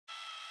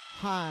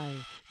Hi,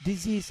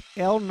 this is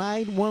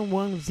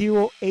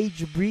L9110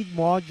 H-bridge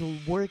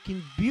module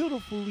working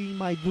beautifully in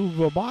my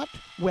DoRobot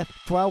with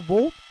 12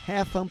 volt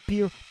half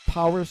ampere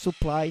power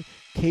supply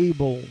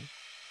cable.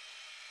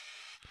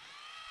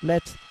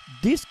 Let's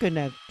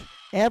disconnect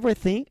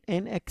everything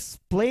and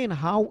explain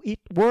how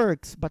it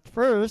works. But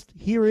first,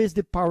 here is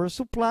the power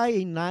supply,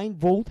 a 9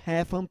 volt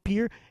half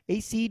ampere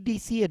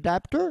AC/DC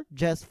adapter,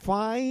 just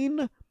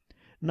fine.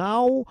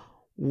 Now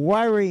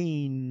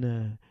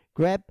wiring.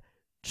 Grab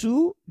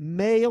two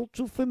male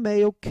to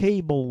female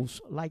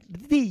cables like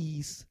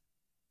these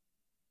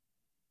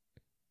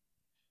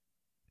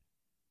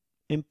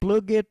and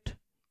plug it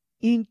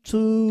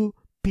into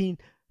pin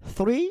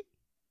 3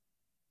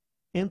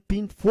 and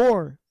pin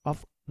 4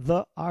 of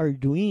the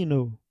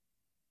Arduino.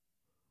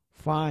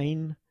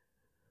 Fine.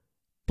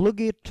 Plug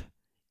it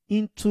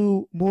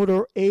into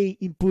motor A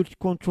input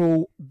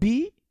control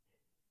B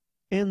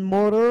and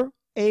motor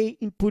A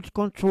input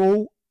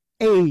control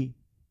A.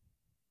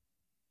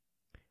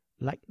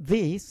 Like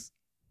this.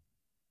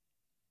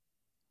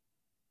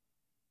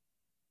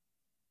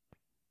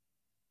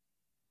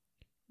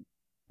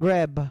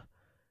 Grab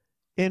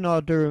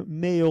another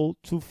male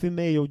to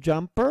female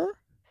jumper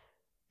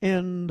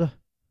and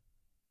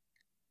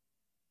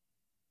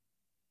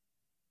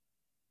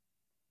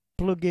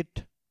plug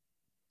it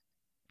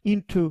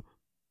into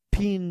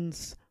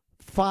pins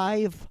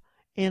 5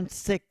 and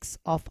 6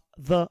 of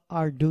the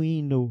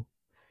Arduino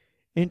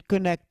and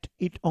connect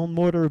it on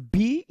motor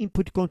B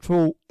input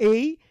control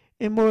A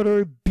and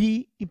motor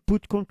B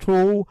input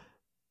control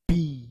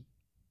B.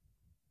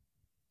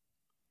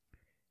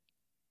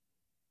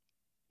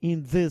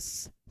 In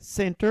this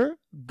center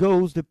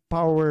goes the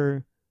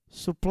power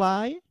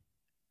supply.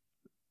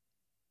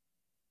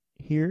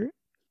 Here,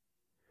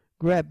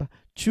 grab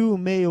two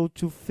male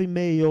to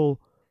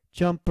female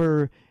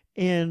jumper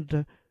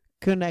and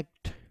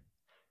connect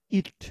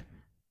it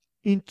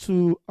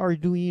into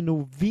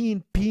Arduino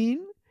VIN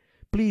pin.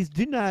 Please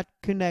do not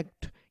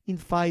connect in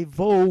 5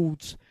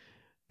 volts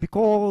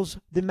because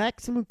the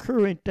maximum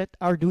current that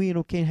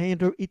Arduino can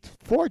handle is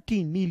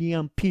 14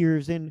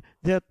 milliamperes and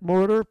that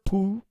motor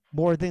pull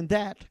more than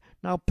that.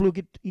 Now plug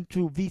it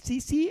into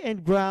VCC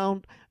and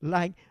ground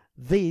like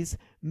this.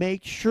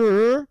 Make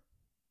sure,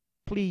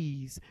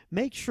 please,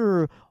 make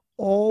sure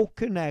all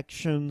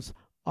connections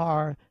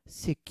are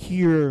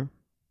secure.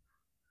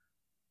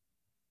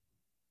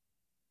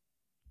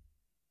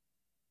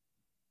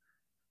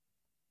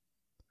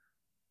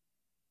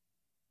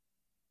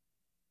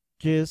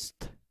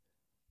 Just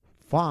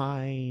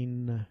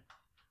fine.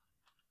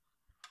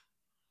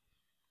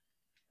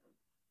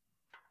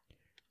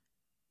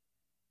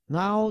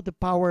 Now the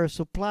power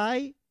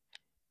supply,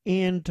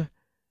 and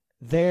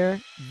there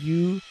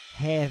you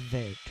have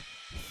it.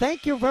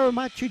 Thank you very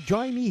much to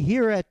join me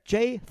here at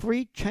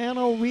J3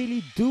 channel.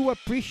 Really do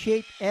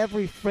appreciate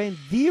every friend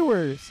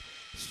viewers.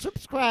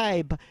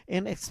 Subscribe,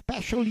 and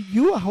especially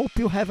you. I hope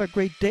you have a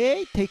great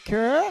day. Take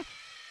care.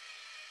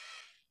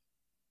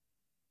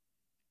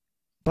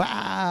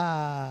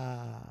 Bye.